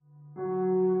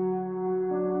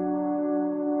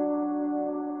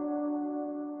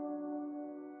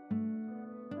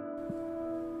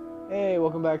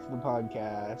welcome back to the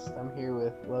podcast. I'm here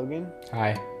with Logan.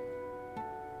 Hi.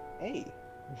 Hey,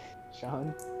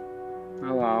 Sean.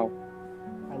 Hello.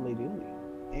 Hi, Lady Dooley.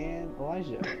 And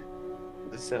Elijah.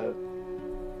 What's up?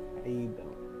 How you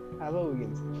doing? How about we get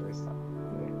into the first topic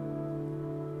today?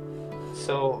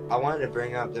 So I wanted to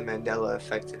bring up the Mandela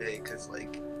effect today because,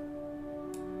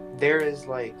 there is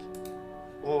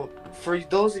well, for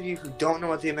those of you who don't know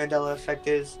what the Mandela effect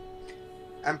is,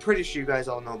 I'm pretty sure you guys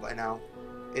all know by now.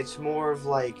 It's more of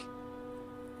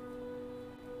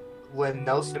when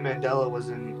Nelson Mandela was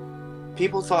in.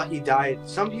 People thought he died.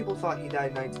 Some people thought he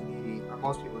died in 1980, or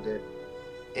most people did,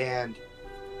 and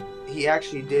he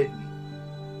actually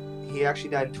didn't. He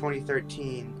actually died in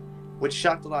 2013, which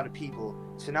shocked a lot of people.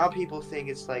 So now people think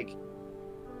it's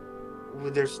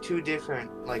there's two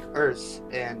different Earths,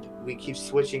 and we keep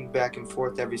switching back and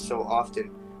forth every so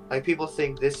often. People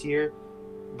think this year,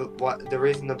 but the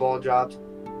reason the ball dropped,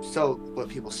 so what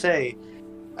people say,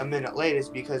 a minute late is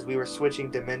because we were switching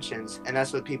dimensions, and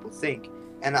that's what people think.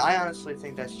 And I honestly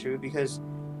think that's true because,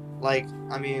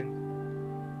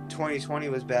 2020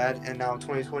 was bad, and now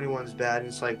 2021 is bad. And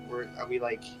it's are we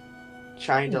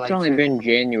trying to It's only been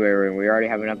January, and we already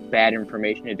have enough bad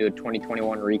information to do a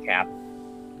 2021 recap.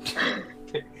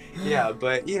 Yeah,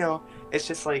 but it's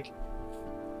just I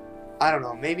don't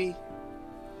know. Maybe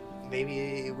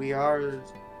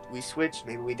we switched.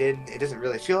 Maybe we didn't. It doesn't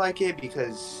really feel like it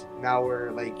because now we're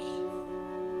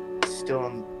still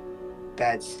in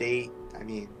bad state. I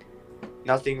mean,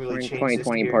 nothing really changed.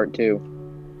 2020 this year. part 2.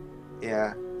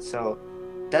 Yeah, so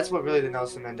that's what really the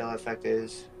Nelson Mandela effect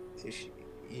is. If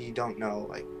you don't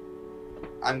know,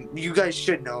 you guys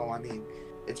should know. I mean,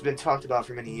 it's been talked about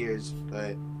for many years,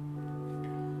 but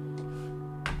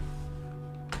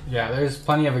Yeah, there's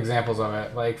plenty of examples of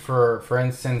it. For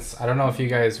instance, I don't know if you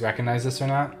guys recognize this or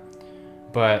not,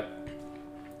 but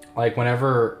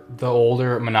whenever the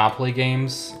older Monopoly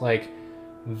games,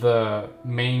 the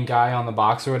main guy on the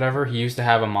box or whatever, he used to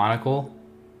have a monocle.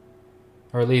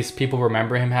 Or at least people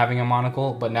remember him having a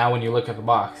monocle, but now when you look at the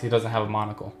box, he doesn't have a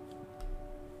monocle.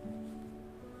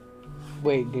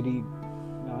 Wait, did he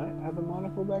not have a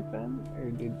monocle back then? Or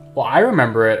did... Well, I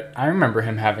remember it. I remember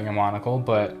him having a monocle,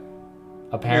 but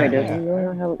apparently... Wait, does he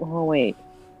really have... Oh, wait.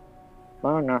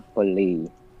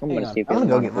 Monopoly. I'm Hang gonna on, see if I'm it's gonna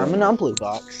go get my Monopoly. Monopoly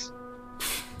box.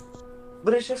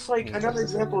 But it's just another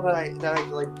example that I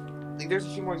there's a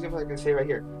few more examples I can say right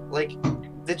here.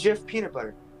 The Jif peanut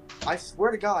butter. I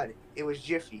swear to God, it was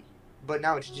Jiffy, but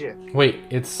now it's Jif. Wait,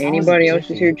 it's... Anybody else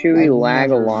Jiffy? hear Chewy I've lag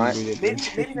a never lot? read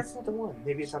it. Maybe that's not the one.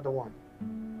 Maybe it's not the one.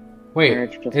 Wait,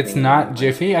 It's just it's me. not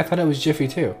Jiffy? I thought it was Jiffy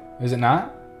too. Is it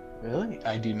not? Really?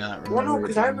 I do not remember. Well, no,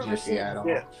 because I it being remember Jiffy seeing at all.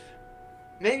 Jif.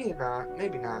 Maybe not.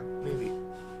 Maybe not. Maybe.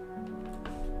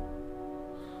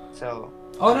 So.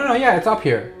 Oh, no, yeah, it's up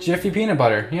here. Jiffy peanut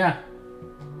butter. Yeah.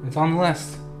 It's on the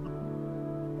list.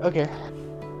 Okay.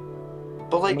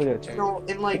 But I'm gonna check. I don't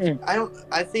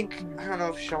know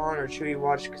if Sean or Chewy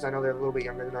watched because I know they're a little bit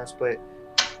younger than us, but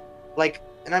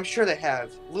and I'm sure they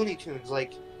have Looney Tunes.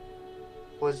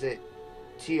 Was it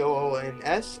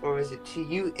TOONS or is it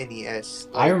TUNES?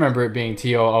 I remember it being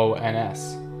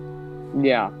TOONS.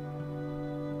 Yeah.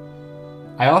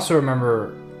 I also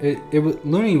remember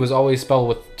Looney was always spelled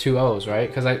with 2 O's, right?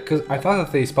 Because I thought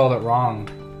that they spelled it wrong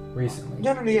recently.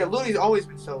 No, yeah. Looney's always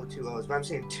been spelled with 2 O's, but I'm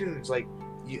saying Tunes,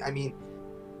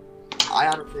 I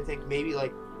honestly think maybe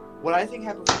what I think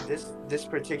happened with this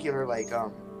particular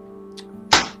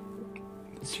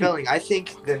spelling. I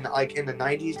think then in the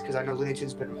 90s, because I know Looney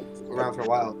Tunes been around for a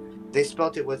while, they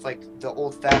spelt it with the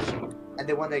old fashioned, and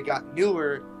then when they got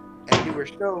newer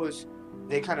shows,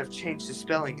 they kind of changed the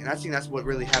spelling, and I think that's what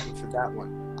really happened for that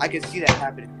one. I could see that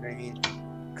happening. You know what I mean?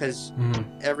 Because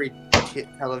every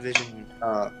television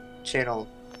channel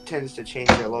tends to change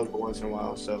their logo once in a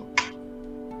while, so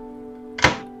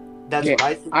that's Okay, what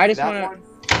I think. I just that wanna- one.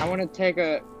 I want to take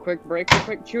a quick break real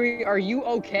quick. Chewy, are you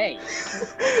okay?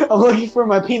 I'm looking for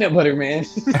my peanut butter, man.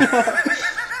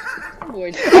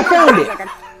 Boy, I found it.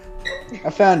 I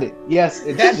found it. Yes,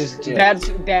 it's just Jiff. That's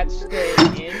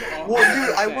staying in. Well,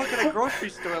 dude, I work at a grocery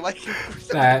store.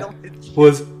 That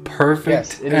was perfect,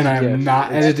 Yes, it is and I'm Jiff.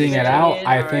 not It's editing it staying out. in,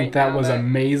 I alright, think that now was that-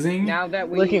 amazing. Now that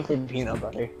Looking for peanut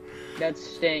butter. that's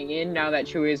staying in. Now that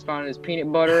Chewy has found his peanut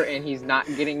butter and he's not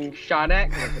getting shot at.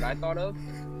 That's what I thought of.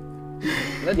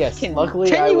 Let's Yes,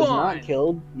 luckily I continue was on. not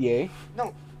killed. Yay.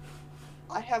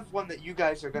 I have one that you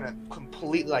guys are gonna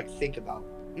completely think about.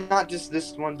 Not just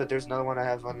this one, but there's another one I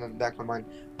have on the back of my mind.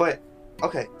 But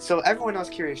okay, so everyone knows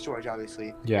Curious George,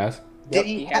 obviously. Yes. Did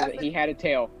He he had have he had a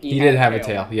tail. He did have a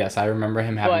tail. Yes, I remember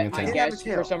him having a But I tail. did have a guess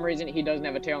tail. for some reason he doesn't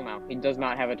have a tail now. He does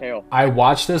not have a tail. I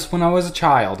watched this when I was a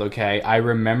child, okay? I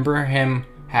remember him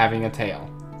having a tail.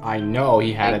 I know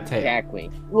he had a tail. Exactly.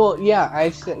 Well, yeah,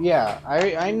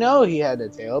 I know he had a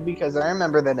tail because I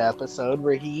remember that episode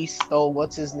where he stole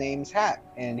what's his name's hat,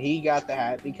 and he got the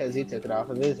hat because he took it off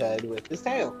of his head with his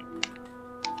tail.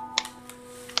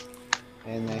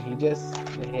 And then he just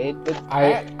hit the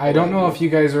hat. I don't know if you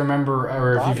guys remember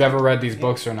or if you've ever read these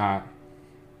books or not,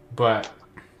 but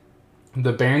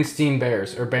the Berenstain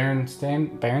Bears or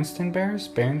Berenstain Bears?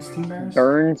 Berenstain Bears?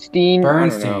 Bernstein.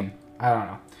 Bernstein. I don't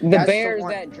know. The That's the bears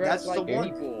one. that dress That's the like one.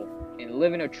 people and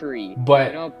live in a tree. But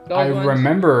You know, those I ones?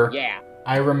 remember. Yeah.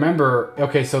 I remember.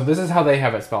 Okay, so this is how they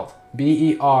have it spelled: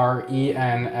 Berenstein.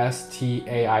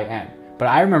 But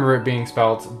I remember it being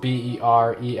spelled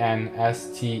Berenstein.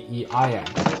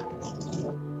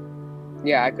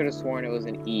 Yeah, I could have sworn it was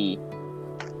an E.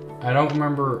 I don't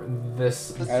remember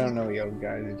this. I don't know what young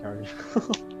guys are talking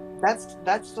about.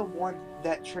 That's the one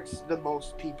that tricks the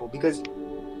most people because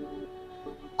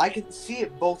I can see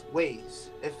it both ways.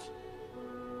 If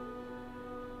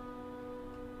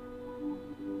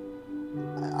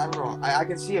I don't know, I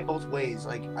can see it both ways.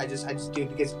 Like I just do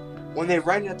because when they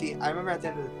write it I remember at the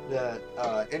end of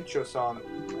the intro song,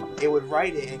 it would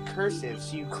write it in cursive,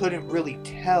 so you couldn't really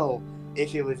tell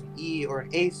if it was an E or an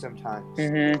A sometimes.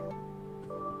 Mm-hmm.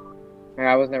 And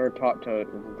I was never taught to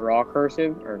draw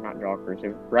cursive, or not draw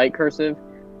cursive, write cursive.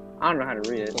 I don't know how to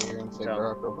read it. So you're gonna say So-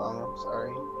 Barack Obama?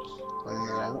 Sorry, just pointing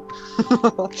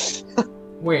it out.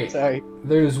 Wait, Sorry.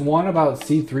 there's one about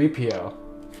C-3PO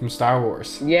from Star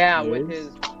Wars. Yeah, Yes.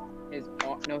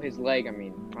 with his leg. I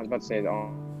mean, I was about to say the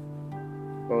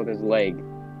arm, but with his leg,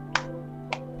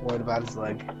 What about his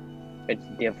leg? it's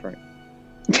different.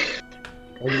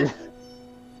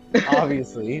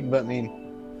 Obviously, but I mean,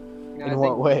 in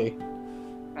what way?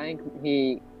 I think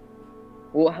he.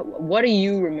 Well, what do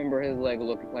you remember his leg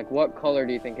looking like? What color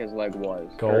do you think his leg was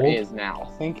or Gold? is I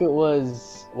now? think it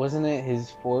wasn't it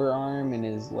his forearm and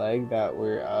his leg that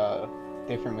were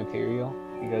different material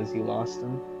because he lost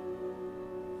them.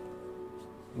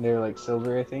 They're like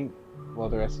silver, I think, while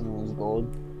the rest of them was gold.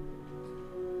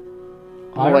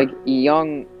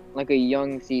 Like a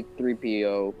young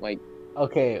C-3PO, like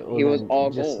Okay, well, He was then all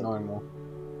just gold. normal.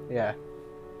 Yeah,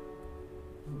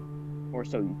 or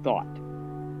so you thought.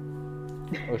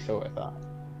 or so I thought.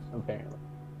 Apparently.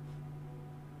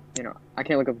 You know, I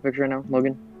can't look up a picture right now.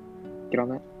 Logan, get on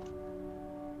that.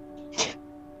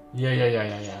 Yeah.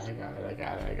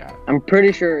 I got it. I'm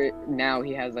pretty sure now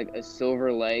he has like a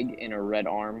silver leg and a red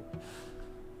arm.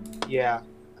 Yeah,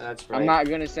 that's right. I'm not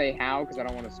gonna say how because I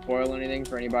don't want to spoil anything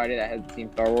for anybody that hasn't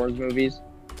seen Star Wars movies.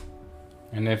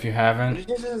 And if you But haven't, it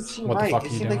just doesn't seem What the right. fuck It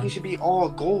are you seems like doing? he should be all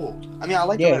gold. I mean, I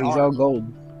like the Yeah, red he's arm. all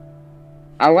gold.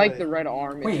 I like Good. the red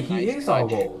arm. It's wait, a he nice is all touch.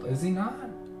 gold, is he not?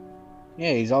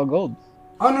 Yeah, he's all gold.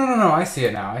 Oh no! I see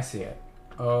it now. I see it.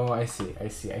 Oh, I see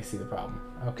the problem.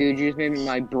 Okay. Dude, you just made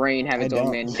my brain have its I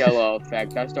own don't. Mandela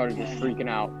effect. I started just freaking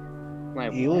out.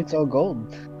 Like, He what? looks all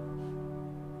gold.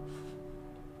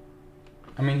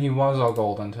 I mean, he was all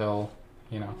gold until,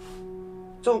 you know.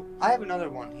 So I have another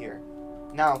one here.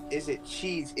 Now, is it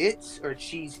Cheese Its or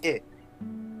Cheese It?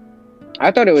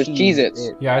 I thought it was Cheese Cheez-Its.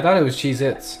 It. Yeah, I thought it was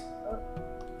Cheez-Its.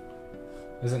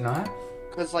 Is it not?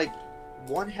 Because like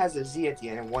one has a Z at the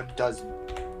end and one doesn't.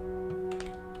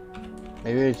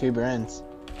 Maybe they're two brands.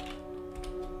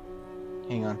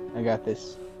 Hang on, I got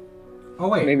this. Oh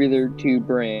wait, Maybe they're two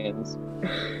brands.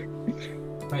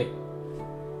 wait.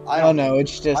 I Oh don't no, know.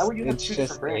 it's just Why would you have it's two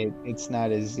just different it. It's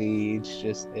not a Z. It's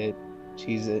just it.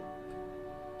 Cheese it.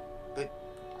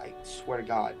 I swear to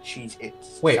God, Cheese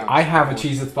Its. Wait, sounds I have a horrible.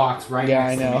 Cheez-Its box right Yeah,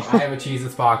 next I to know. me. I have a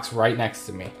Cheez-Its box right next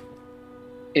to me.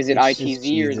 Is it It's just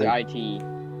ITZ or is it Cheez-It. IT?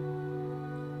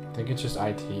 I think it's just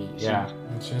IT. Yeah,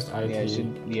 it's just IT. Yeah, it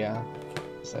should, yeah.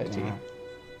 It's IT. Yeah.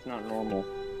 It's not normal.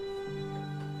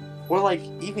 Or like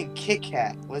even Kit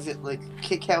Kat. Was it like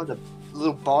Kit Kat with a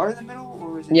little bar in the middle,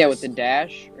 or was it? Yeah, just- with the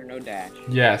dash or no dash?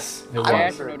 Yes, it I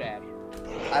Dash was. or no dash?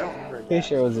 I don't remember. Pretty That.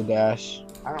 sure it was a dash.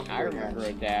 I don't I remember that.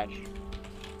 a dash.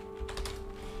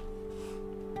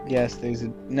 Yes, there's a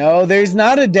no. There's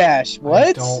not a dash. What?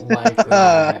 I don't like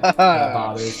that. That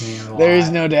bothers me a lot. There's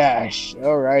no dash.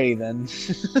 Alrighty then.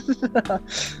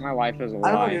 My life is a I don't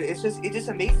know. lie. Dude, it just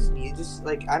amazes me. It just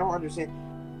like I don't understand.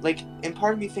 Like, and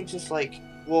part of me thinks just like,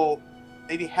 well,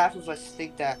 maybe half of us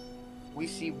think that we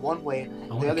see one way, and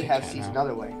want the a other Kit half Kat sees now.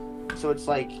 another way. So it's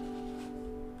like, you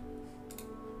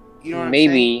know what I'm saying?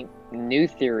 Maybe new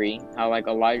theory, how like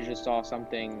Elijah saw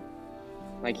something,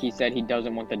 like he said he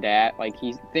doesn't want the dash, like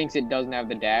he thinks it doesn't have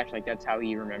the dash, like that's how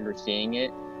he remembers seeing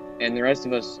it, and the rest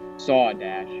of us saw a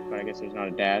dash, but I guess there's not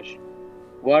a dash.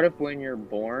 What if when you're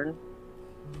born...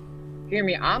 Hear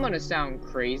me, I'm gonna sound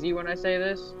crazy when I say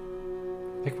this.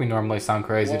 I think we normally sound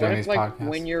crazy What during if, these like, podcasts.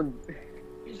 when you're...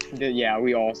 Yeah,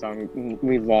 we all sound...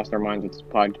 We've lost our minds with this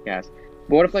podcast.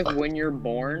 But what if, like, when you're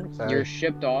born, Sorry. you're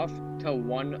shipped off to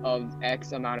one of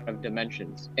X amount of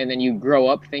dimensions, and then you grow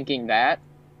up thinking that,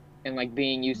 and, like,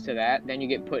 being used to that, then you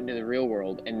get put into the real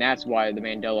world, and that's why the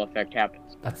Mandela effect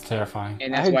happens. That's terrifying.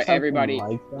 And I that's heard why something everybody...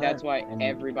 like that, That's why and,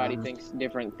 everybody thinks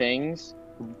different things,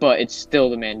 but it's still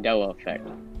the Mandela effect.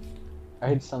 I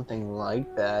heard something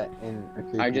like that in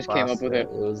a I just came up with creepypasta. it.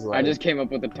 It was like, I just came up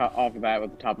with the top off of that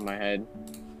with the top of my head.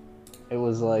 It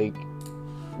was like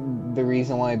the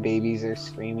reason why babies are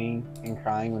screaming and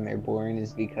crying when they're born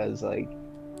is because like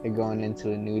they're going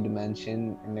into a new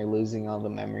dimension and they're losing all the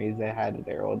memories they had of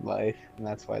their old life, and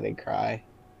that's why they cry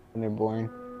when they're born.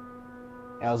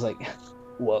 And I was like,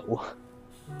 whoa,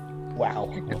 wow.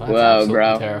 Well, that's Whoa, absolutely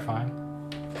bro. terrifying.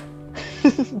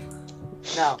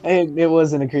 Now, It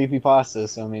wasn't a creepypasta,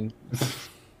 so I mean,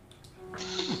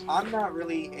 I'm not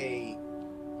really a,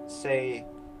 say,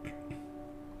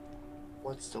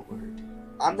 what's the word?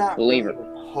 I'm not Believer. really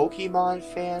a Pokemon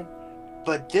fan,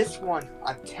 but this one,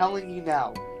 I'm telling you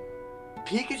now,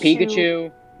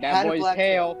 Pikachu, that had a boy's black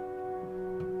tail.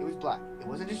 It was black. It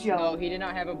wasn't just No, yellow. he did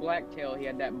not have a black tail. He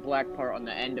had that black part on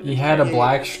the end of He his had a tail.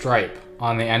 black stripe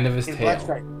on the end of his His black tail.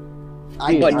 stripe.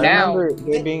 But I now- remember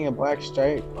there being a black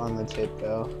stripe on the tip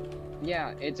though.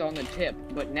 Yeah, it's on the tip,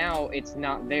 but now it's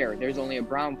not there. There's only a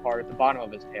brown part at the bottom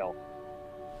of his tail.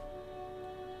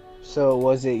 So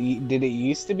was it? Did it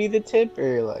used to be the tip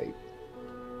or like?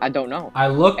 I don't know. I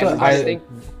looked. Everybody I think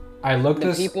looked the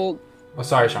this. people. Oh,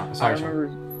 sorry, Sean. I Sorry, Sean.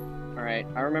 remember. All right,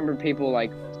 I remember people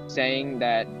like saying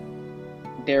that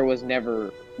there was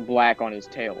never black on his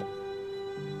tail.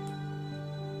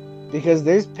 Because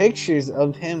there's pictures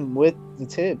of him with the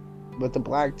tip, with the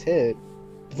black tip,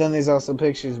 but then there's also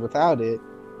pictures without it.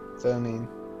 So I mean,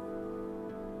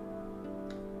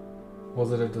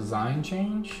 Was it a design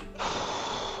change?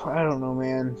 I don't know,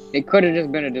 man. It could have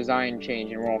just been a design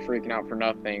change, and we're all freaking out for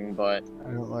nothing. But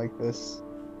I don't like this.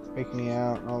 It's making me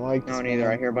out. I don't like no, this. neither.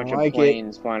 man. I hear a bunch don't of like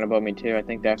planes flying above me too. I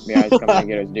think the FBI is coming to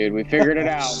get us, dude. We figured it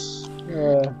out.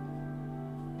 It.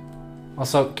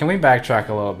 Also, can we backtrack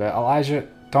a little bit? Elijah,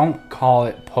 don't call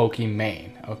it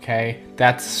Pokimane, okay?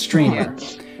 That's a streamer.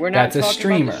 We're not That's a talking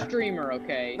streamer. about the streamer,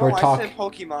 okay? No, We're I talk- said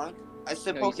Pokemon. I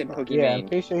said No, you said Pokemon. Yeah, I'm Pokimane.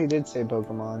 pretty sure he did say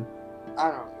Pokemon. I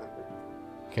don't remember.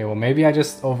 Okay, well, maybe I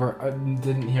just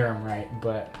didn't hear him right,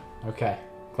 but okay.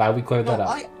 Glad we cleared No, that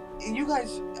up. you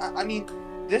guys, I mean,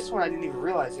 this one I didn't even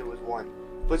realize it was one.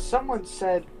 But someone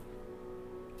said,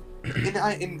 and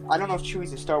I don't know if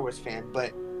Chewie's a Star Wars fan,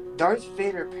 but Darth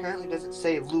Vader apparently doesn't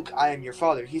say, Luke, I am your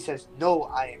father. He says, no,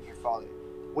 I am your father.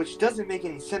 Which doesn't make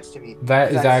any sense to me. That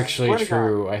is because I actually swear to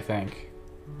true, I think.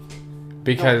 God,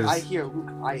 Because, no, I hear,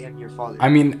 Luke, I am your father. I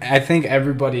mean, I think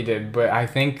everybody did, but I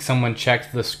think someone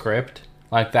checked the script,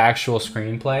 like the actual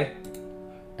screenplay,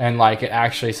 and like it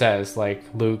actually says, like,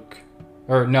 Luke,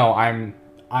 or no, I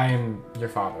am your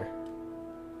father.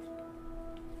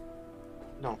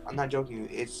 No, I'm not joking.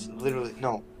 It's literally,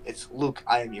 no, it's Luke,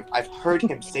 I am your. I've heard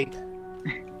him say that.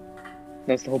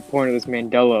 That's the whole point of this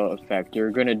Mandela effect. You're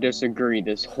gonna disagree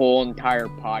this whole entire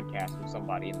podcast with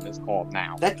somebody in this call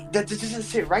now. That doesn't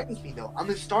sit right with me, though. I'm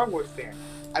a Star Wars fan.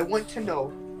 I want to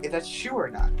know if that's true or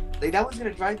not. Like, that was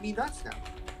gonna drive me nuts now.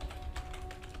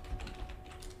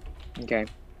 Okay.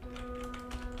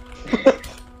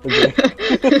 Okay.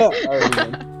 Alright,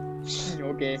 then.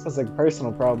 Okay. Sounds like a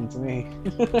personal problem to me.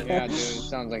 Yeah, dude.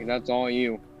 Sounds like that's all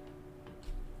you.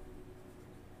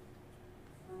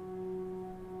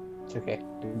 It's okay.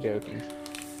 I'm joking.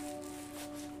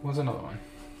 What's another one?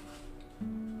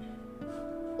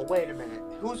 But wait a minute.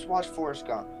 Who's watched Forrest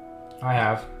Gump? I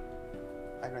have.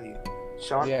 I know you.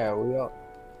 Sean? Yeah, we all.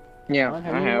 Yeah, Sean,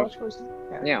 I you have. watched Forrest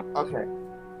Gump? Yeah. Okay.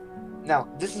 Now,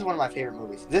 this is one of my favorite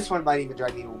movies. This one might even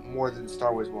drive me more than the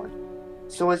Star Wars one.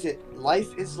 So is it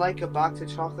Life is Like a Box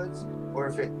of Chocolates? Or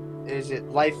is it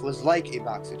Life was like a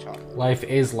box of chocolates? Life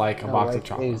is like a No, box of life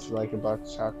chocolates. is like a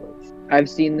box of chocolates. I've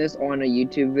seen this on a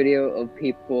YouTube video of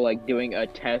people like doing a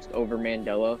test over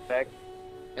Mandela effect,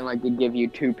 and like they give you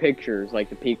two pictures, like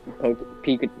the the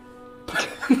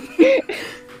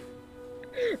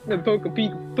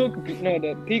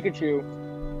Pikachu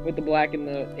with the black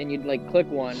and you'd like click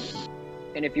one,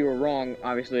 and if you were wrong,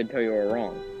 obviously it'd tell you were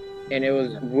wrong, and it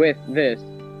was with this,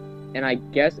 and I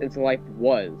guess it's Life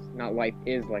was, not Life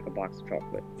is like a box of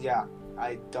chocolate. Yeah,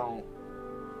 I don't.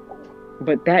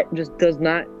 But that just does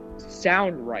not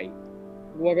sound right.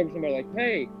 You walk up to somebody like,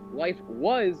 hey, life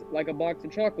was like a box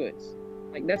of chocolates.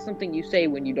 Like, that's something you say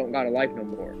when you don't got a life no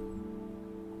more.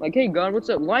 Like, hey, God, what's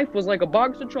up? Life was like a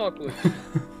box of chocolates.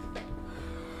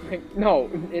 Like, no,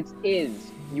 it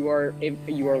is. You are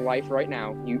life right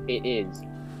now. It is.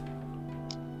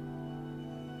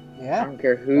 I Yeah. don't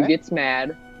care who Okay. gets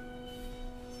mad.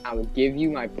 I will give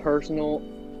you my personal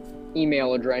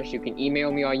email address. You can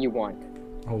email me all you want.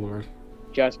 Oh lord.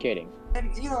 Just kidding.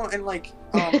 And you know, and like,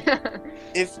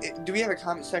 do we have a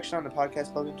comment section on the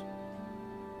podcast, Logan?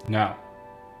 No.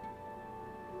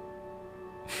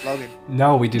 Logan.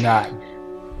 No, we do not.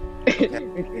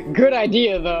 Good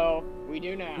idea, though. We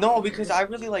do now. No, because I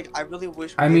really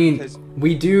wish. I did, mean, because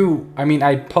we do. I mean,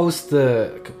 I post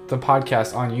the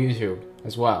podcast on YouTube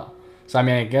as well. So I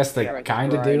mean, I guess they Right,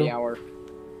 kind of variety do. hour.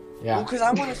 Yeah. because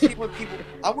I want to see what people.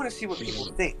 I want to see what people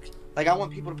think. Like, I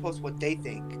want people to post what they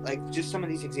think. Like, just some of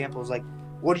these examples. Like,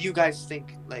 what do you guys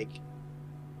think? Like,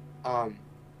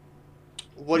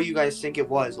 what do you guys think it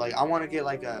was? Like, I want to get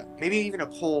like maybe even a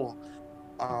poll.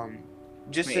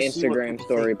 Just My to see what Instagram people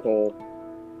story think. poll.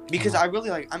 Because I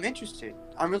really I'm interested.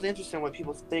 I'm really interested in what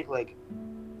people think. Like,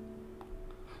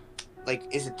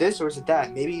 is it this or is it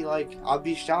that? Maybe like I'll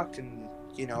be shocked and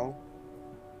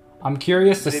I'm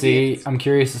curious to Maybe see. it's- I'm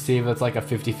curious to see if it's like a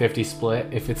 50-50 split.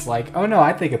 If it's like, oh no,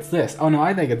 I think it's this. Oh no,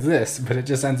 I think it's this. But it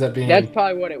just ends up being. That's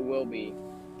probably what it will be.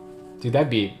 Dude, that'd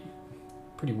be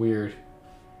pretty weird.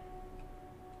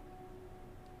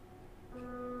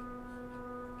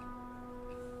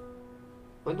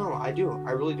 But no, I do.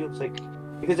 I really do. It's like,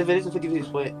 because if it is a 50-50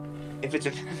 split, if it's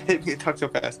a it talks so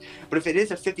fast, but if it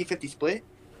is a 50-50 split,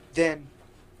 then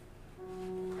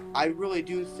I really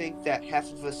do think that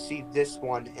half of us see this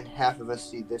one and half of us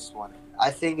see this one.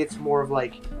 I think it's more of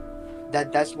like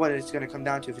that's what it's going to come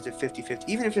down to if it's a 50-50.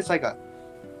 Even if it's like a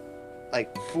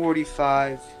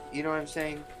 45, you know what I'm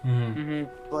saying? Mhm. Mm-hmm.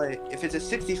 But if it's a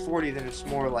 60-40, then it's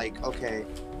more like, okay,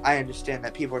 I understand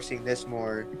that people are seeing this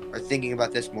more or thinking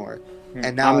about this more.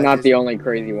 And now I'm if not it's- the only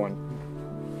crazy one.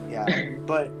 Yeah,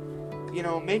 but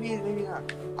maybe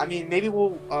not. I mean, maybe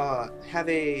we'll have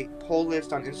a poll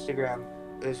list on Instagram.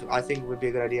 I think would be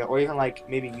a good idea, or even like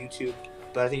maybe YouTube.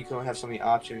 But I think you can only have so many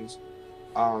options.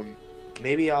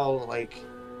 Maybe I'll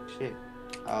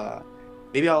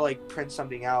maybe I'll print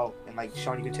something out and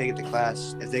Sean, you can take it to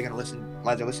class if they're gonna listen.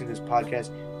 While they're listening to this podcast,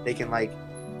 they can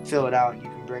fill it out and you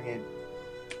can bring it.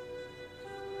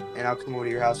 And I'll come over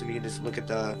to your house and we can just look at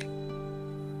the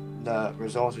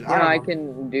results. Yeah, I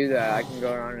can do that. I can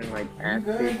go around and ask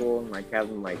people and have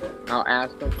them I'll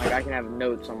ask them I can have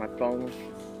notes on my phone.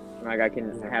 And, I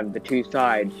can have the two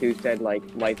sides who said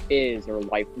life is or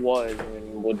life was,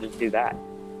 and we'll just do that.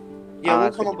 Yeah, we'll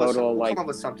that's come a up with total, we'll come up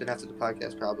with something after the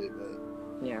podcast probably, but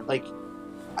Yeah.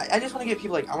 I just want to get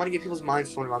people I want to get people's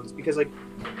minds thrown around this because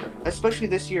especially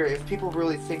this year, if people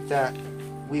really think that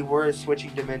we were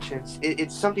switching dimensions,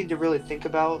 it's something to really think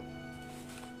about.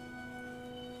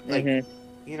 Mhm.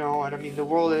 And I mean the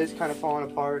world is kind of falling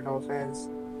apart. No offense,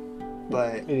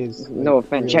 but It is. No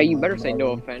offense. Yeah, really you better say no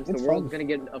mind-boggling. offense. It's The world's fun.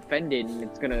 gonna get offended and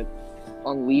it's gonna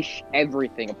unleash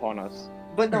everything upon us.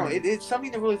 no, it's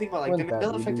something to really think about. The Wouldn't that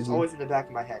Mandela be effect is easy? always in the back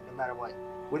of my head, no matter what.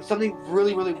 When something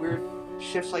really, really weird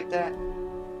shifts like that,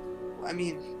 I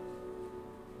mean,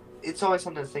 it's always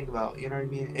something to think about. You know what I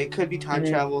mean? It could be time Mhm.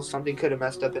 travel. Something could have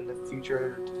messed up in the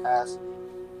future or the past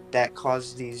that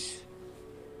caused these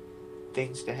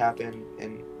things to happen.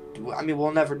 And I mean,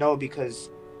 we'll never know because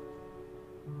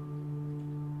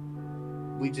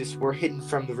we're hidden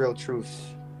from the real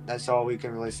truth. That's all we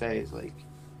can really say is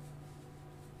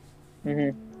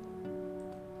Mhm.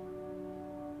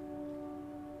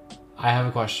 I have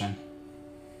a question.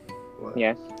 what?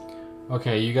 Yes.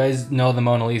 Okay, you guys know the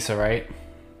Mona Lisa, right?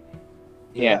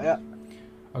 Yeah. Yeah.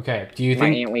 Okay. Do you My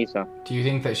think Aunt Lisa.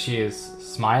 that she is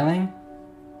smiling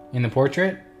in the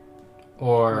portrait,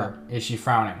 or is she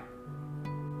frowning?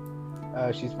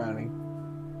 She's frowning.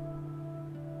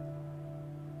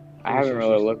 I haven't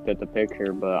really looked at the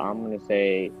picture, but I'm gonna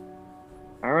say.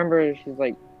 I remember she's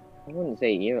I wouldn't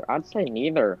say either. I'd say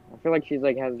neither. I feel like she's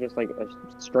has just a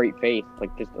straight face,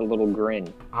 just a little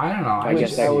grin. I don't know. I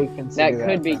guess just, would consider That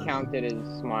could be frowning. counted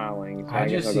as smiling. So I I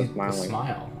guess just I'll see go the smiling.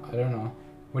 smile. I don't know.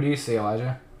 What do you see,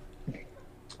 Elijah?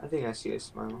 I think I see a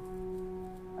smile.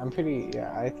 I'm pretty.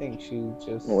 Yeah, I think she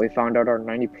just. Well, we found out our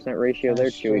 90% ratio there,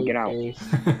 Chewie. Get out. Straight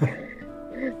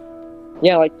face.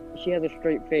 Yeah, she has a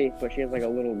straight face, but she has a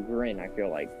little grin. I feel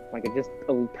like just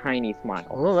a little tiny smile.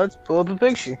 Well, let's pull up a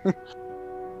picture.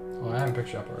 Well, I have a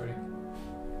picture up already.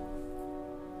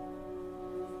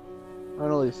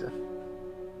 Mona Lisa.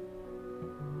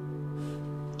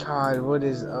 God, what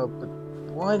is up?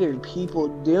 What are people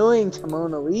doing to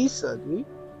Mona Lisa, dude?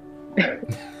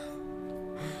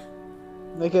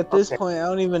 Like at this Okay. point, I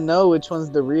don't even know which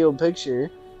one's the real picture.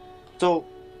 So,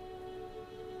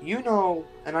 you know,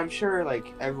 and I'm sure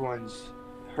like everyone's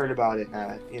heard about it.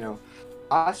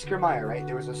 Oscar Mayer, right?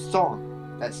 There was a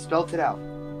song that spelt it out,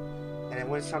 and it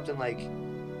went something like,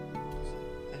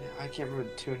 I can't remember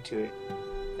the tune to it.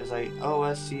 It was like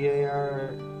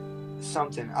OSCAR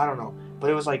something. I don't know,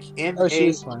 but it was like Oh, she M-A.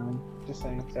 was smiling. Just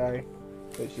saying, sorry.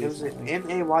 But she It was was it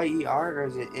smiling. M-A-Y-E-R or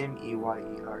is it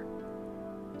M-E-Y-E-R?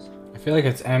 I feel like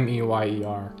it's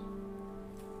Meyer.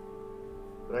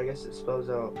 But I guess it spells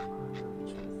out. I'm trying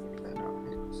to figure that out.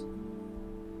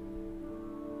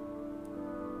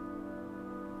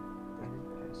 I didn't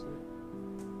pass it.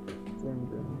 Vroom,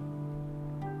 vroom.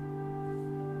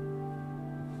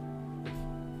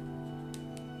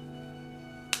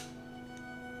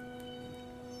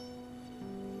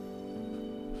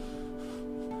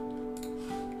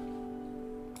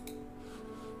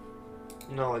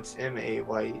 No, it's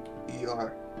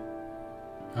M-A-Y-E-R.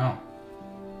 Oh.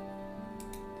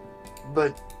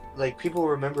 But like people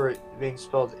remember it being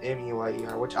spelled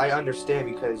M-E-Y-E-R, which I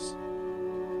understand because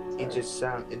it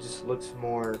just looks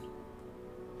more,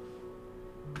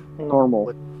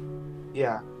 Normal.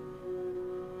 yeah.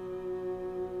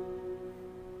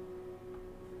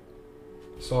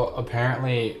 So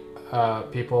apparently,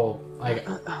 people like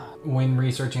when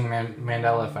researching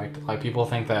Mandela effect, like people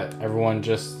think that everyone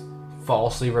just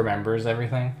falsely remembers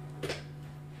everything,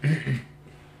 and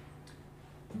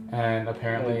Like,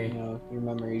 apparently, you know, if your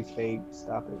memory's fake,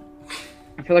 stop it.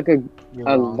 I feel like You're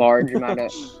a wrong. large amount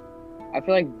of. I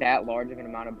feel like that large of an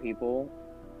amount of people.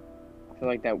 I feel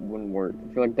like that wouldn't work.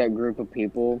 I feel like that group of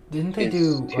people. didn't they It's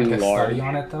do too like a large. study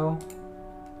on it though?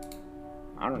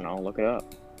 I don't know. Look it up.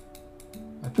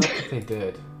 I thought that they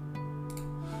did.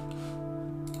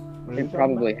 What are They you talking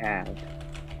probably have.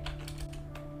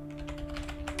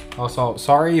 Also,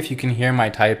 sorry if you can hear my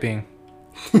typing.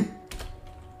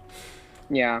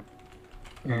 Yeah,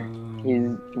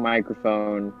 his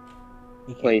microphone about?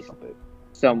 You can't Please. help it.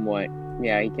 somewhat.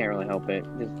 Yeah, he can't really help it.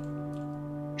 Just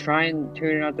try and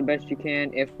tune it out the best you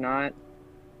can. If not,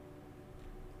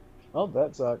 Oh,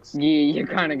 that sucks. you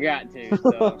kind of got to.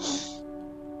 So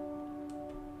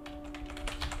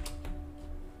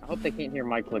I hope they can't hear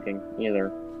my clicking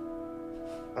either.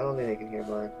 I don't think they can hear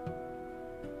mine.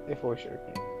 They for sure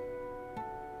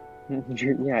can.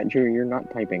 Drew, you're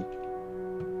not typing.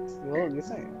 Well, just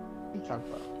saying. What are you talking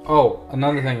about? Oh,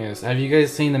 another thing is, have you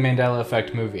guys seen the Mandela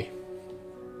Effect movie?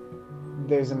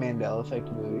 There's a Mandela Effect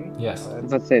movie. Yes. I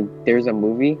was about to say, there's a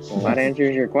movie. Well, that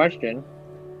answers your question.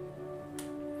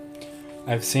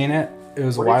 I've seen it. It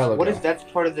was a while ago. What if that's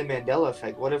part of the Mandela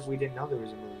effect? What if we didn't know there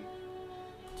was a movie?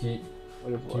 Do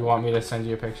What if you want me to send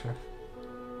you a picture?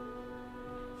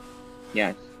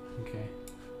 Yes. Okay.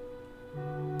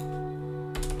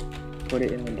 Put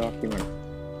it in the document.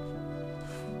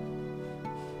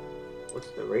 What's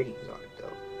the ratings on it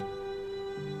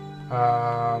though?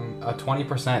 A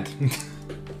 20%.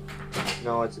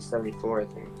 No, it's a 74, I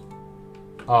think.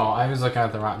 Oh, I was looking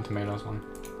at the Rotten Tomatoes one.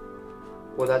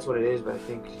 Well, that's what it is, but I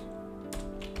think.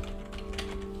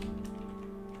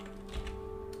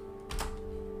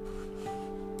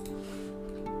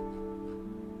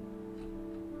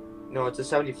 No, it's a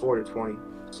 74 to 20,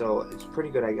 so it's pretty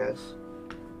good, I guess.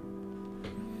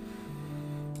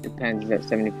 Depends. Is that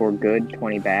 74 good,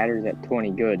 20 bad, or is that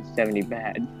 20 good, 70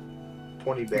 bad?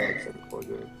 20 bad, 74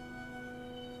 good.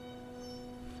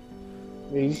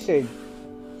 Did you say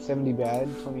 70 bad,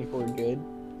 24 good?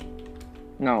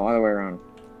 No, other way around.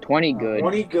 20 good.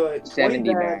 20 good,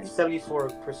 70 20 bad, bad.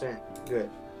 74% good.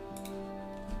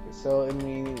 So I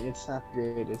mean, it's not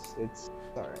good. It's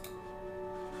alright.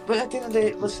 But at the end of the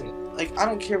day, listen, like, I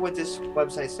don't care what this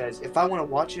website says. If I want to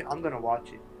watch it, I'm going to watch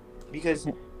it. Because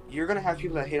you're going to have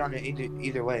people that hate on it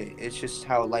either way. It's just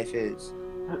how life is.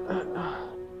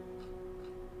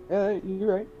 Yeah,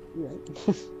 you're right. You're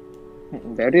right.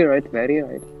 Very right, very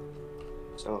right.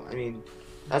 So, I mean,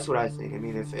 that's what I think. I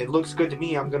mean, if it looks good to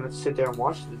me, I'm going to sit there and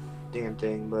watch the damn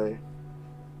thing, but...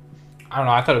 I don't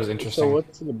know. I thought it was interesting. So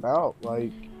what's it about?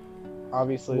 Like,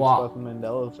 obviously it's Well, about the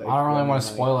Mandela effect. I don't really but want to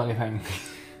like- spoil anything.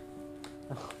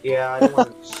 Yeah, I don't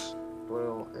want to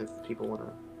spoil if people want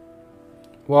to...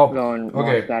 Well, Go and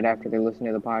okay. watch that after they listen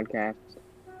to the podcast.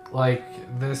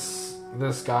 like this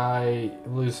guy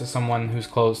loses someone who's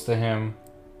close to him,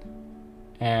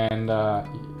 and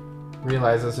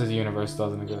realizes his universe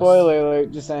doesn't exist. Spoiler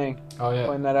alert! Just saying. Oh yeah.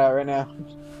 Point that out right now.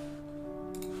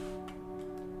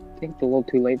 I think it's a little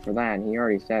too late for that, and he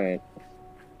already said it.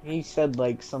 He said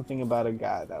like something about a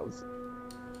guy. That was.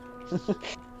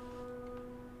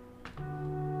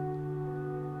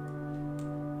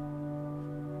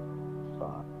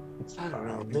 Fuck. I don't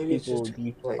know. Fine. Maybe it's People just will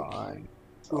be like fine.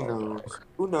 who All knows? right.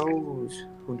 Who knows?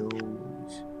 Who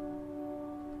knows?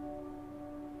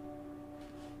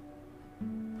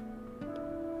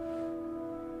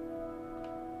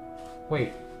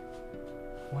 Wait.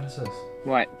 What is this?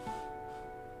 What?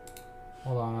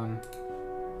 Hold on.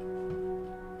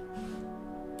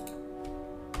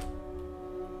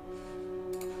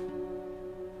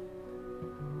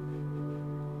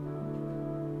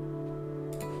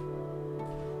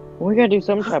 We gotta do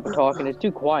some type of talking. It's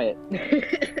too quiet.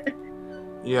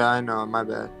 Yeah, I know. My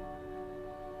bad.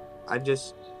 I'm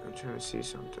trying to see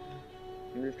something.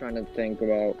 I'm just trying to think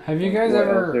about. Have you guys what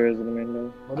ever- else there is in the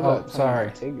window. What Oh, about sorry.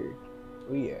 Tigger?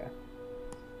 Oh yeah.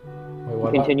 Wait, what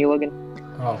about? Continue looking.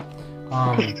 Oh.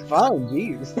 Oh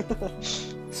jeez.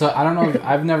 So I don't know.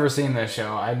 I've never seen this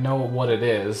show. I know what it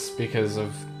is because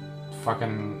of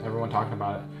fucking everyone talking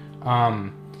about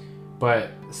it.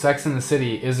 But Sex in the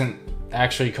City isn't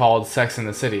actually called Sex in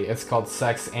the City. It's called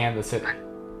Sex and the City.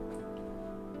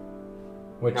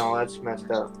 Which No, that's messed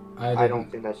up. I I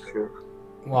don't think that's true.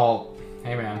 Well,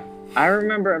 hey man. I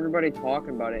remember everybody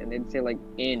talking about it, and they'd say like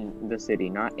in the city,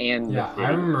 not and Yeah, the city. I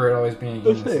remember it always being in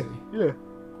the city. Yeah.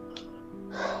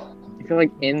 I feel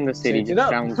like in the city Search it just up.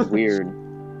 sounds weird.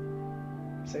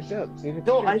 Search up. See if it's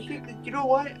No, true. I think you know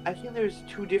what? I think there's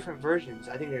two different versions.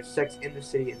 I think there's Sex in the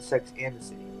City and Sex and the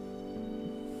City.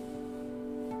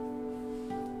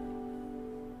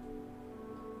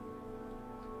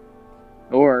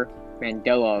 Or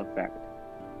Mandela effect.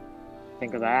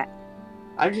 Think of that.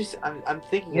 I'm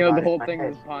thinking. You know, about the it whole in my thing of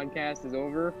head. this podcast is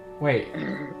over. Wait,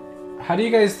 how do you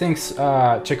guys think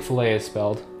Chick-fil-A is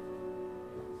spelled?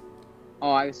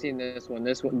 Oh, I've seen this one.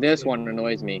 This one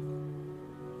annoys me.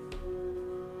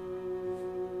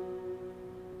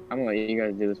 I'm gonna let you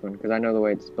guys do this one because I know the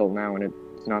way it's spelled now, and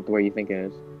it's not the way you think it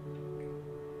is.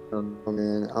 Oh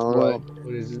man, I don't What? know.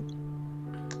 What is it?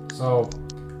 So,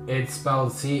 it's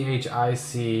spelled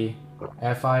CHICFIL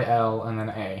and then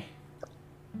A.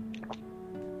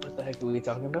 What the heck are we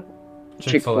talking about?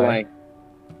 Chick-fil-A.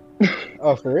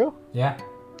 Oh, for real? Yeah.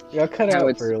 Yeah, I cut How out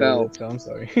it's for a little bit, so I'm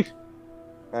sorry.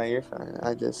 No, you're fine.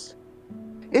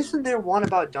 Isn't there one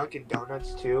about Dunkin'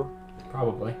 Donuts too?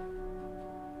 Probably.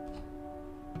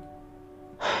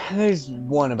 There's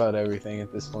one about everything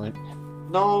at this point.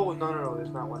 No. There's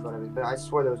not one about everything. But I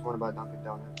swear there was one about Dunkin'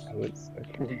 Donuts. I would say.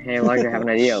 Hey, Elijah, I have an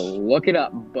idea. Look it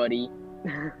up, buddy.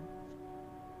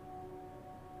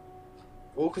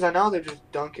 Well, because I know they're just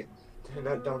Dunkin'. They're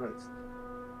not donuts.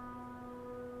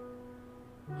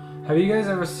 Have you guys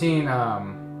ever seen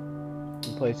The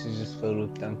place is just filled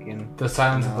with Dunkin'. The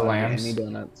Silence of the Lambs? Any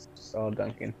donuts, just all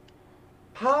Dunkin'.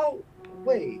 How?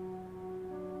 Wait,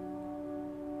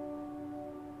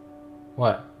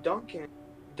 What? Dunkin'.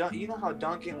 You know how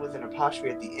Dunkin' was an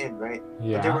apostrophe at the end, right? But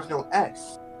there Yeah. was no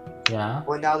S. Yeah.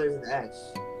 Well, now there's an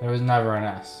S. There was never an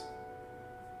S.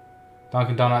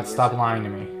 Dunkin' Donuts, Yes, stop it- lying to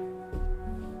me.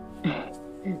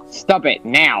 Stop it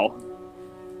now.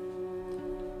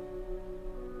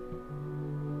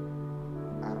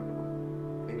 I don't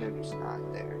know. Maybe I'm just not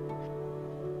there.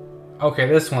 Okay,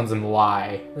 this one's a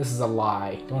lie. This is a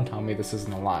lie. Don't tell me this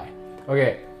isn't a lie.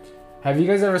 Okay. Have you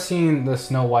guys ever seen the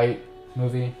Snow White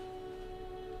movie?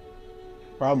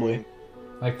 Probably.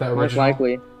 Like the Most original?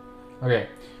 likely. Okay.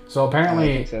 So I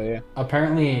apparently think so, yeah.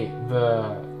 apparently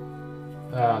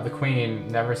the queen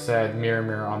never said mirror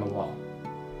mirror on the wall.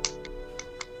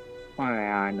 Oh,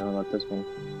 yeah, I know about this one.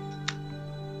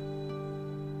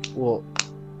 Well,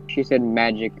 She said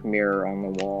magic mirror on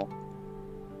the wall.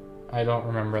 I don't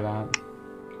remember that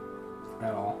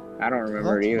at all. I don't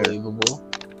remember that's it either. believable.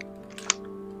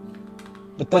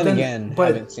 But But then then- again, but-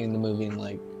 haven't seen the movie in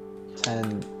like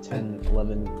 10,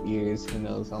 11 years, who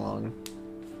knows how long.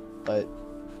 But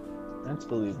that's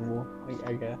believable,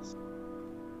 I guess.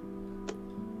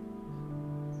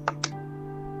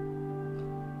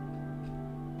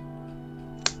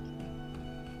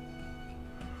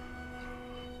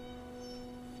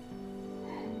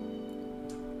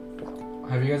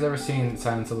 Have you guys ever seen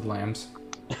Silence of the Lambs?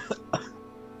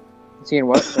 Seeing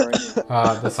what? Sorry.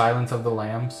 The Silence of the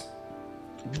Lambs.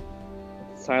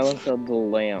 Silence of the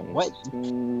Lambs. What?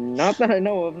 Not that I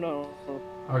know of, no.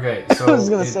 Okay, so I was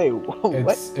gonna it- say, whoa,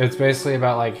 what? it's basically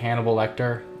about like Hannibal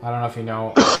Lecter. I don't know if you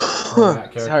know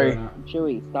that character Sorry. or not.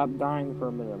 Chewie, stop dying for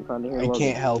a minute. I'm trying to hear I Logan.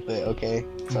 can't help it, okay?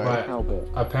 Sorry. But help it.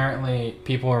 apparently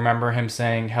people remember him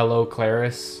saying hello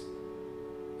Clarice,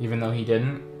 even though he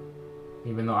didn't.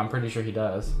 Even though I'm pretty sure he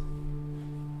does.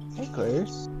 Hey,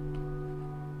 Clarice.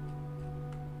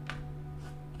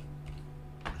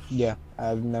 Yeah, I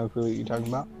have no clue what you're talking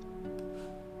about.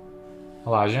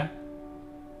 Elijah?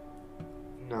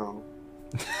 No.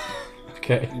 Okay.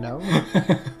 Okay. No.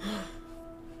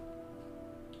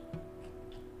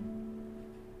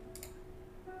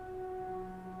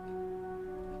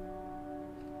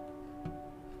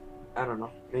 I don't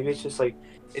know. Maybe it's just like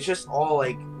it's just all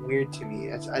like weird to me.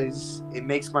 It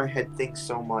makes my head think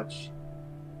so much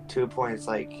to a point. It's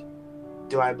like,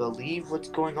 do I believe what's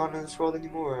going on in this world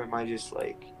anymore, or am I just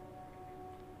like?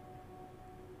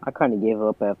 I kind of gave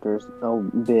up after a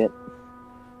bit.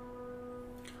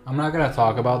 I'm not gonna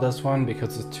talk about this one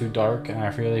because it's too dark, and I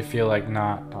really feel like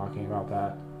not talking about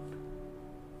that.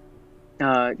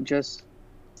 Just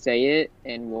say it,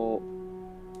 and we'll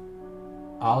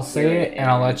I'll hear say it it, and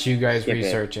I'll and let you guys skip it.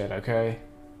 research it. Okay?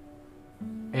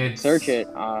 It's search it.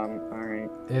 All right.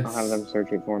 I'll have them It's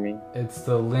search it for me. it's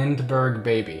the Lindbergh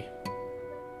baby.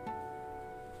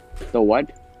 The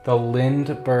what? The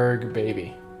Lindbergh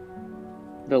baby.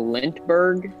 The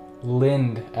Lindbergh?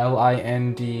 Lind, Lindh,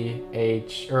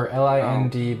 or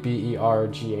Lindbergh.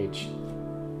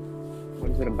 What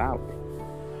is it about?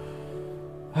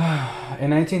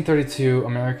 In 1932,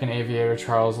 American aviator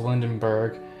Charles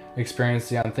Lindbergh experienced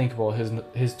the unthinkable. His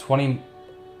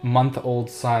 20-month-old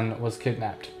son was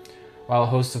kidnapped. While a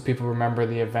host of people remember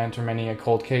the event remaining a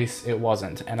cold case, it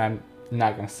wasn't, and I'm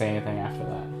not going to say anything after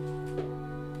that.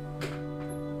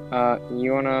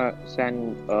 You wanna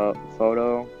send a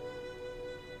photo?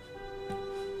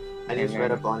 I just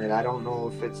read up on it. I don't know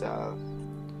if it's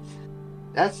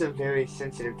That's a very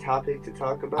sensitive topic to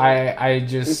talk about. I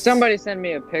just... Somebody send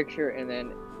me a picture, and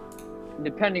then,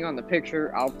 depending on the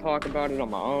picture, I'll talk about it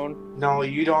on my own. No,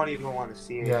 you don't even want to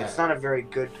see it. Yeah. It's not a very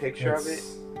good picture of it.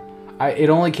 It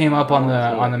only came up on the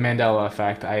I don't see the Mandela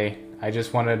effect. I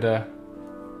just wanted to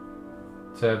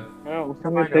Oh,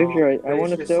 send I me a picture. know, but I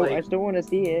want it's to just still. like- I still want to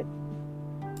see it.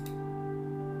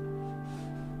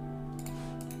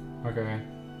 okay.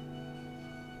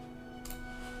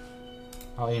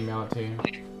 I'll email it to you.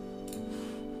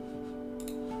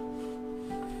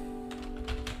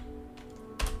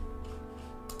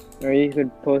 Or you could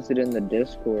post it in the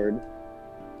Discord.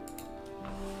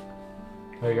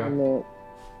 There you In go.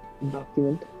 the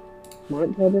document. What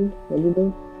happened? What did you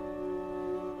do?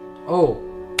 Oh,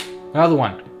 another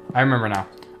one. I remember now.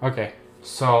 Okay,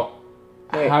 so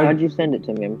Wait, how'd you send it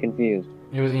to me? I'm confused.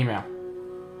 it was email.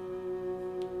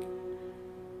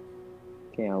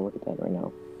 Okay, I'll look at that right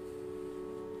now.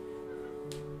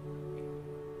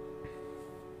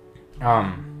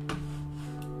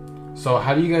 So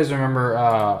how do you guys remember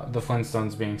the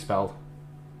Flintstones being spelled?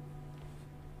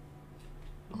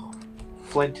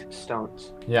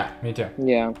 Flintstones, Yeah, me too.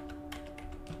 Yeah.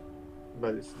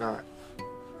 but it's not.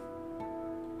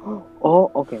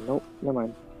 Oh, okay. Nope. Never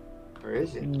mind. Or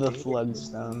is it? The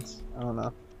Floodstones. I don't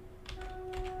know.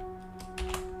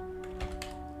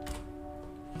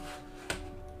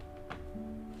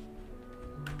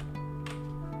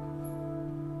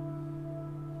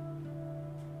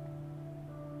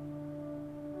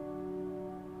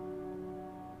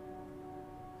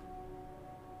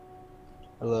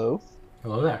 Hello?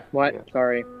 Hello there. What? Yeah.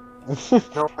 Sorry.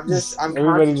 No, I'm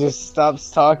Everybody just stops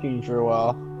talking for a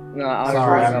while. No, I was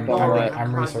Sorry, reading I'm- up on I'm- what.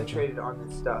 I'm researching. concentrated on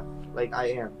this stuff. Like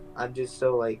I am. I'm just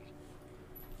so like.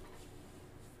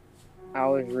 I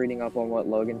was reading up on what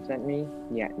Logan sent me.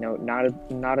 Yeah, no, not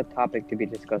a topic to be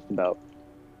discussed about.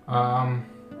 I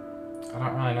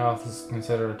don't really know if this is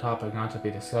considered a topic not to be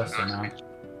discussed or not.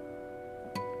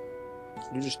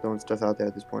 You're just throwing stuff out there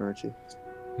at this point, aren't you?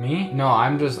 Me? No,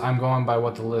 I'm going by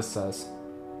what the list says.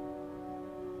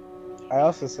 I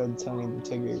also said Tony the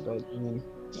Tigger, but I mean,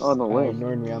 Oh, no kinda way.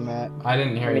 ignored me on that. I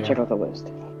didn't hear Let me you. check out the list.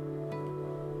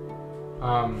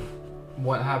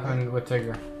 What happened with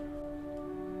Tigger?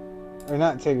 Or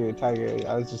not Tigger, Tiger.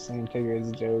 I was just saying Tigger as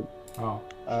a joke. Oh,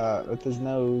 With his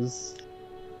nose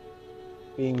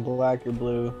being black or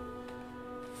blue.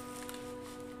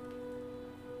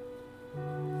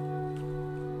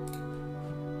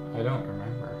 I don't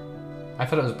remember. I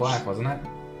thought it was black, wasn't it?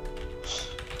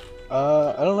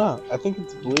 I don't know. I think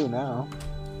it's blue now.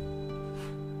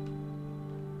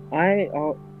 I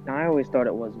always thought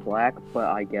it was black, but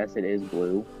I guess it is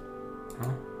blue. Huh?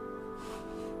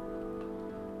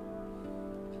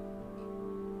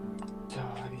 So,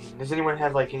 I mean, does anyone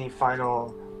have like any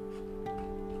final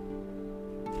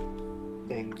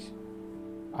things?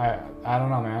 I don't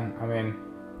know, man. I mean,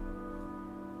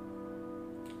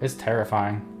 it's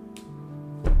terrifying.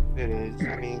 It is.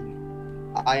 I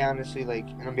mean, I honestly like,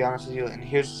 and I'll be honest with you. And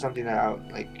here's something that I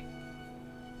like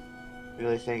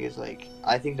really think is like,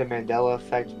 I think the Mandela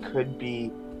effect could be.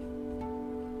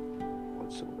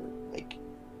 What's the word? Like,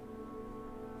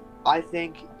 I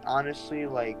think honestly,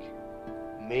 like,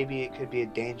 maybe it could be a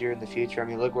danger in the future. I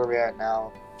mean, look where we're at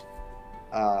now.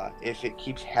 if it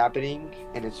keeps happening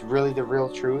and it's really the real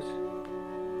truth,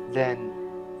 then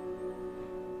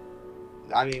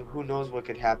I mean, who knows what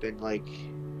could happen? Like,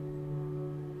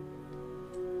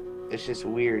 it's just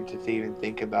weird to even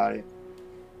think about it.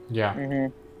 Yeah.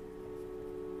 Mhm.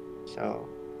 So,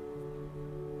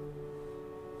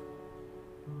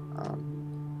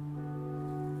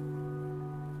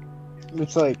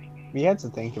 It's like we had to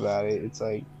think about it. It's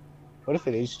like, what if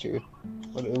it is true?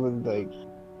 What it would like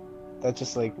that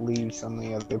just like leaves some of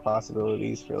the other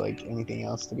possibilities for like anything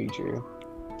else to be true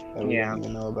that we Yeah. don't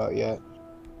even know about yet.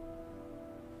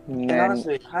 And and then,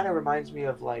 honestly, it kind of reminds me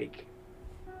of like,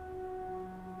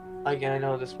 again, I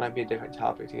know this might be a different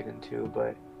topic to get into,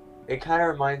 but it kind of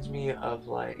reminds me of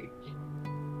like,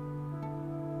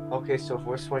 okay, so if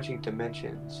we're switching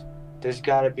dimensions, there's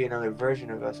got to be another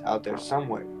version of us out there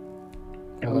somewhere.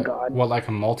 oh Like- god, What, like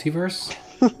a multiverse?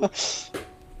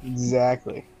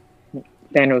 Exactly.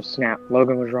 Thanos snap.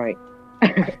 Logan was right.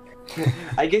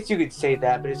 I guess you could say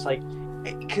that, but it's like,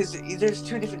 because there's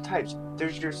two different types.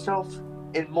 There's yourself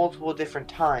in multiple different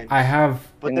times. I have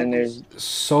but And then then there's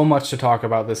so much to talk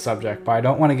about this subject, but I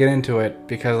don't want to get into it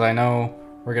because I know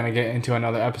we're gonna get into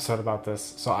another episode about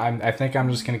this. So I think I'm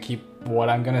just gonna keep what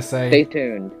I'm gonna say. Stay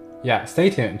tuned. Yeah, stay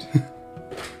tuned.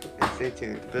 stay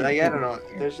tuned. But like, I don't know.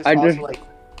 There's just I also just- like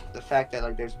the fact that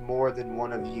like there's more than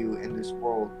one of you in this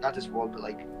world. Not this world, but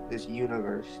like this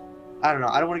universe. I don't know.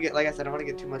 I don't want to get, like I said, I don't want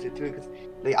to get too much into it because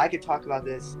like, I could talk about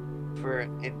this for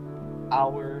an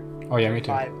hour, Oh yeah, me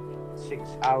too.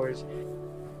 5-6 hours.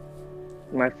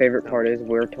 My favorite part is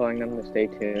we're telling them to stay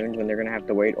tuned when they're gonna have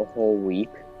to wait a whole week.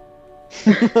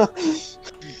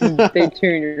 Stay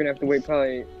tuned. You're gonna have to wait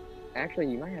probably. Actually,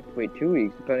 you might have to wait 2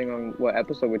 weeks depending on what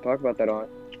episode we talk about that on.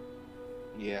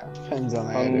 Yeah. Depends on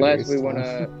the Unless we editors, want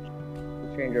huh?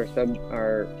 to change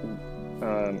our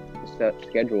set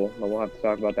schedule, but we'll have to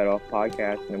talk about that off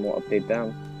podcast, and then we'll update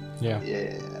them. Yeah.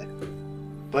 Yeah.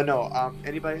 But no,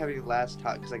 anybody have any last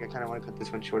talk? Because like I kind of want to cut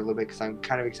this one short a little bit because I'm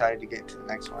kind of excited to get into the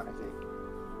next one. I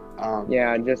think.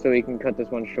 Yeah, just so we can cut this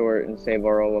one short and save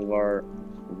all of our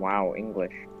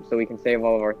English. So we can save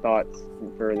all of our thoughts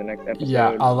for the next episode.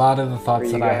 Yeah, a lot of the thoughts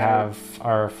you that I guys. have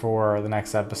are for the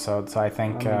next episode. So I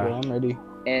think I'm ready.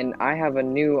 And I have a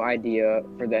new idea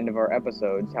for the end of our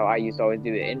episodes, how I used to always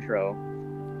do the intro.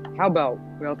 How about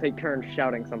we all take turns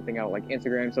shouting something out, like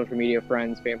Instagram, social media,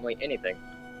 friends, family, anything.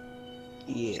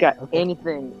 Yeah. Just got okay.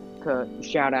 anything to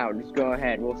shout out, just go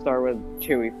ahead. We'll start with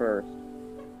Chewy first.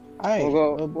 Alright,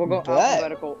 We'll go bet.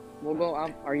 alphabetical. We'll go,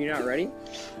 are you not ready?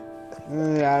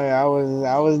 I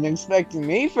wasn't expecting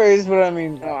me first, but I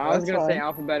mean, No, I was that's gonna say fine.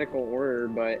 alphabetical order,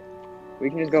 but we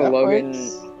can just go That Logan.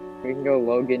 works. We can go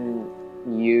Logan,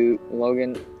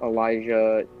 Logan,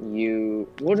 Elijah, you.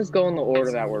 We'll just go in the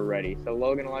order that we're ready. So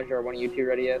Logan, Elijah, are one of you two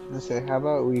ready yet? Let's say, how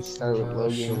about we start with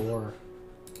Logan? Sure.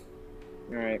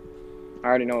 All right. I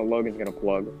already know what Logan's gonna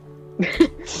plug.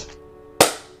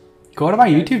 Go to my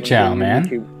You guys YouTube wanna channel,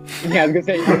 get your man. YouTube- Yeah, I was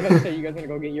gonna say you guys wanna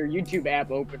go get your YouTube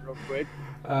app open real quick.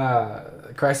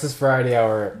 Crisis Variety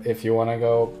Hour. If you want to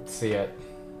go see it.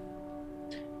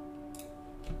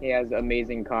 He has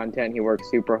amazing content. He works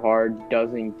super hard.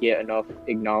 Doesn't get enough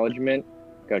acknowledgement.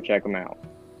 Go check him out.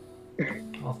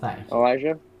 Well, thank you.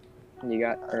 Elijah, you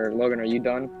got or Logan? Are you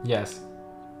done? Yes.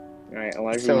 All right,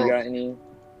 Elijah, So- you got any?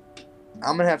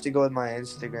 I'm gonna have to go with my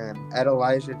Instagram at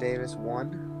Elijah Davis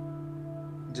 1.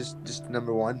 Just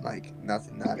number 1, like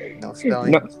nothing, no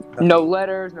spelling. No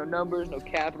letters, no numbers, no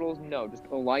capitals, no. Just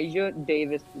Elijah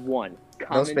Davis 1. No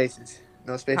Common, spaces.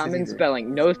 No spaces. common either.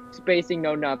 spelling, no spacing,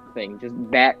 no nothing. Just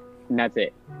that, and that's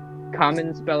it.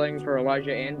 Common spelling for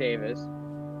Elijah and Davis.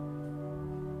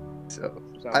 So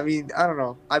So, I mean, I don't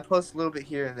know. I post a little bit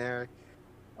here and there.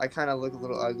 I kind of look a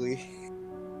little ugly.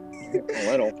 a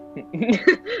little.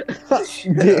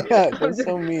 Yeah, that's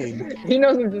so mean. He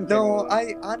knows I'm just No,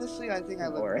 kidding. I honestly I think I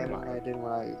look Or better am than I? I did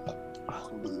when I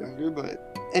was younger.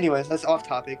 But anyways, that's off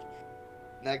topic.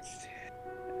 Next.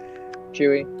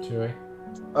 Chewy. Chewy.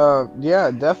 Yeah,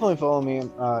 definitely follow me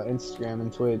on Instagram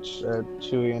and Twitch at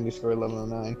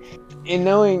Chewy_1109. In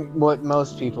knowing what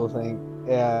most people think,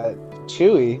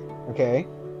 Chewy, okay,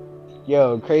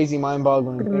 yo, crazy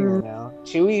mind-boggling thing right now.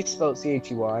 Chewy is spelled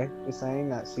C-H-E-Y, just saying,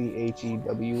 not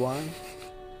C-H-E-W-Y.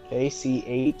 Okay,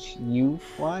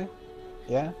 C-H-U-Y.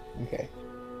 Yeah, okay.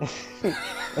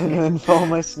 And then follow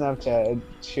my Snapchat at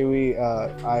Chewy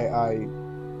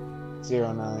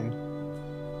II09.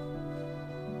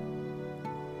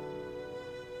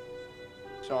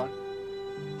 Sean.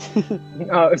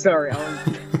 Oh, sorry.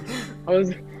 I was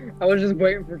just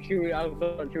waiting for Chewy. I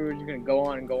thought Chewy was just gonna go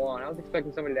on and go on. I was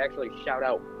expecting somebody to actually shout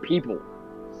out people.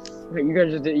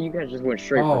 You guys just went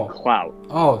straight Oh. for clout.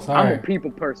 Oh, I'm a sorry.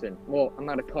 people person. Well, I'm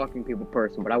not a talking people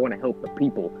person, but I want to help the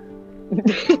people.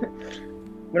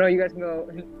 But no, you guys can go.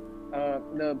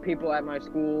 The people at my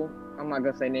school, I'm not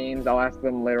gonna say names. I'll ask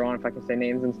them later on if I can say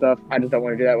names and stuff. I just don't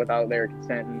want to do that without their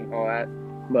consent and all that.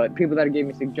 But people that gave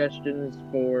me suggestions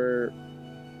for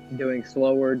doing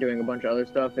slower, doing a bunch of other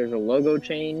stuff. There's a logo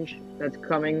change that's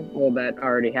coming. Well, that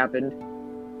already happened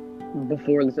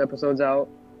before this episode's out.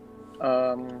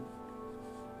 I'm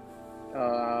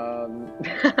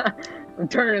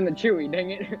turning into Chewy,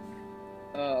 dang it.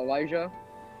 Elijah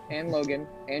and Logan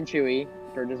and Chewy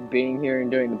for just being here and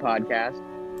doing the podcast.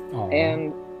 Aw.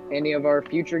 And any of our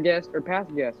future guests or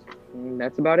past guests. And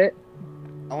that's about it.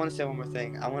 I want to say one more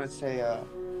thing. I want to say,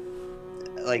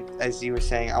 like, as you were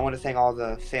saying, I want to thank all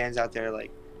the fans out there,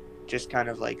 like, just kind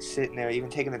of, like, sitting there, even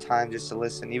taking the time just to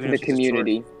listen. Even The if it's a short-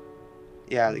 community.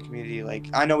 Yeah, the community. Like,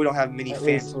 I know we don't have many At fans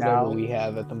least whatever now. we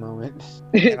have at the moment.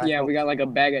 And I Yeah, hope- we got like a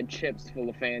bag of chips full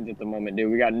of fans at the moment, dude.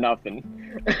 We got nothing.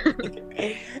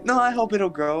 No, I hope it'll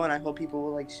grow, and I hope people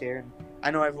will, like, share. And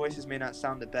I know our voices may not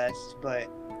sound the best, but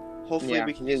hopefully Yeah,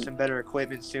 we can get dude. some better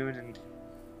equipment soon. And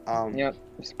Yep.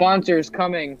 Sponsors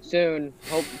coming soon.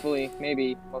 Hopefully,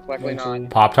 maybe, most likely not. Eventually.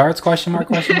 Pop Tarts? Question mark?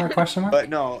 Question mark? Question mark? But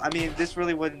no, I mean, this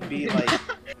really wouldn't be like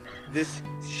this.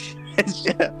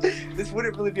 This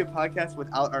wouldn't really be a podcast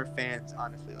without our fans.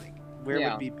 Honestly, like, where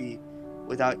Yeah. would we be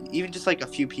without even just like a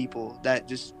few people that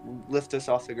just lift us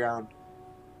off the ground?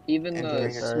 Even And the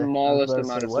bring us- smallest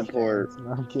amount of support,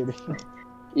 No, I'm kidding.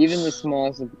 even the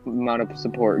smallest amount of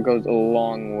support goes a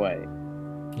long way.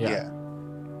 Yeah.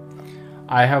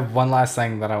 I have one last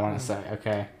thing that I want to say,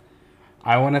 okay?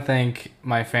 I want to thank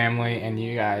my family and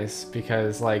you guys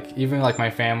because, like, even, like, my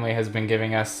family has been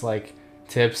giving us, like,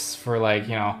 tips for, like,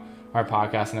 you know, our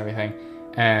podcast and everything.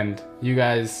 And you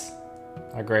guys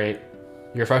are great.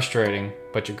 You're frustrating,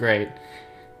 but you're great.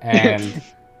 And,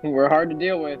 We're hard to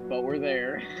deal with, but we're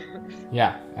there.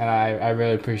 yeah, and I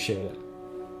really appreciate it.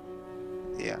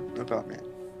 Yeah, no problem, man.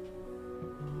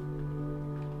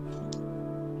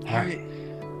 All right.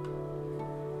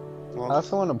 I Well,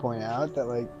 also want to point out that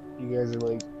like you guys are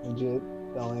like legit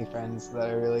the only friends that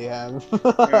I really have.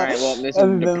 Alright, well, this is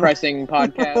Other a than- depressing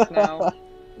podcast now.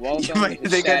 Welcome might- to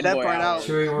they got Sad that Boy part Hour. out.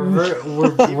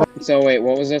 We're So wait,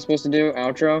 what was I supposed to do?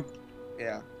 Outro?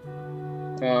 yeah.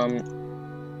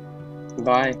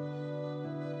 Bye.